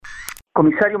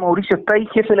Comisario Mauricio Stay,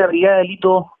 jefe de la Brigada de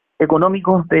Delitos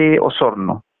Económicos de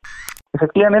Osorno.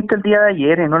 Efectivamente, el día de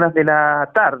ayer, en horas de la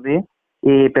tarde,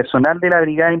 personal de la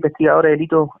Brigada Investigadora de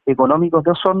Delitos Económicos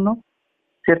de Osorno,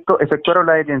 ¿cierto?, efectuaron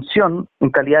la detención en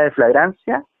calidad de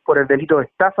flagrancia por el delito de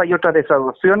estafa y otras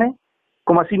defraudaciones,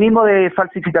 como asimismo de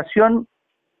falsificación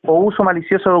o uso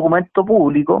malicioso de documento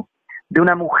público de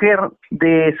una mujer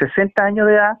de 60 años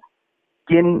de edad,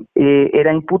 quien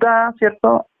era imputada,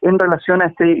 ¿cierto?, en relación a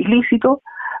este ilícito,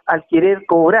 al querer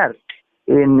cobrar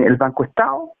en el Banco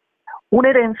Estado una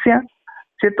herencia,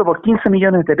 ¿cierto?, por 15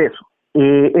 millones de pesos.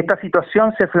 Esta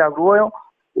situación se flagró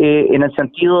en el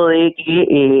sentido de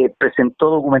que presentó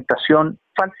documentación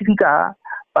falsificada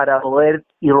para poder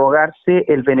irrogarse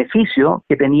el beneficio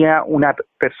que tenía una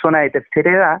persona de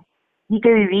tercera edad y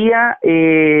que vivía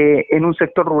en un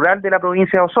sector rural de la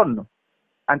provincia de Osorno.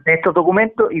 Ante estos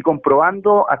documentos y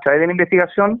comprobando a través de la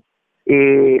investigación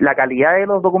la calidad de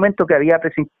los documentos que había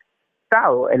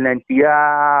presentado en la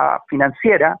entidad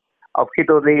financiera a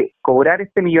objeto de cobrar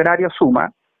este millonario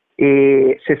suma,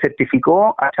 se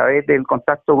certificó a través del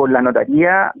contacto con la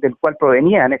notaría del cual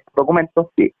provenían estos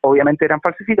documentos, que obviamente eran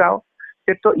falsificados,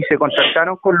 ¿cierto? Y se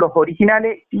contactaron con los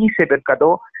originales y se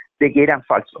percató de que eran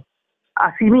falsos.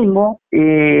 Asimismo,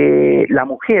 la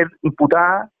mujer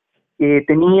imputada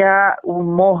tenía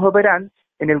un modus operandi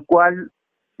en el cual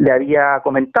le había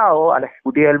comentado a la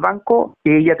ejecutiva del banco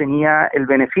que ella tenía el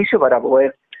beneficio para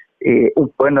poder, un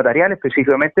poder notarial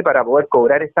específicamente, para poder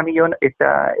cobrar esta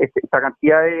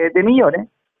cantidad de millones,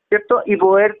 ¿cierto? Y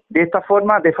poder de esta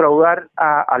forma defraudar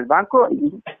al banco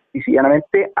y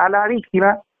sencillamente a la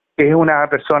víctima, que es una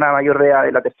persona mayor de edad,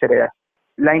 de la tercera edad.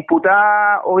 La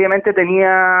imputada obviamente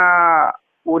tenía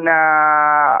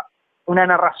una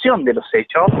narración de los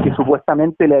hechos, que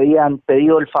supuestamente le habían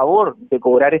pedido el favor de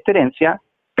cobrar esta herencia,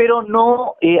 pero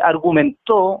no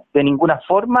argumentó de ninguna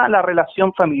forma la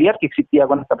relación familiar que existía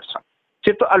con esta persona,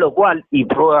 ¿cierto? A lo cual, y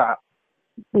prueba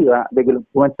de que los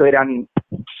documentos eran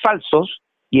falsos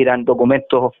y eran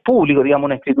documentos públicos, digamos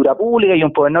una escritura pública y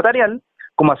un poder notarial,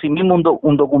 como asimismo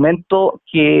un documento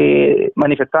que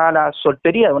manifestaba la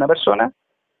soltería de una persona,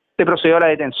 se procedió a la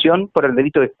detención por el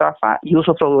delito de estafa y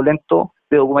uso fraudulento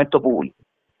de documento público.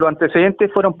 Los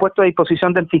antecedentes fueron puestos a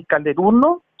disposición del fiscal de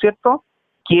turno, ¿cierto?,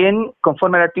 quien,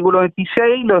 conforme al artículo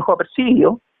 26, lo dejó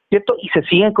apercibido, ¿cierto?, y se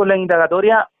siguen con la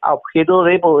indagatoria a objeto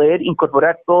de poder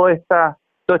incorporar toda esta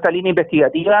línea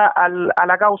investigativa a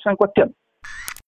la causa en cuestión.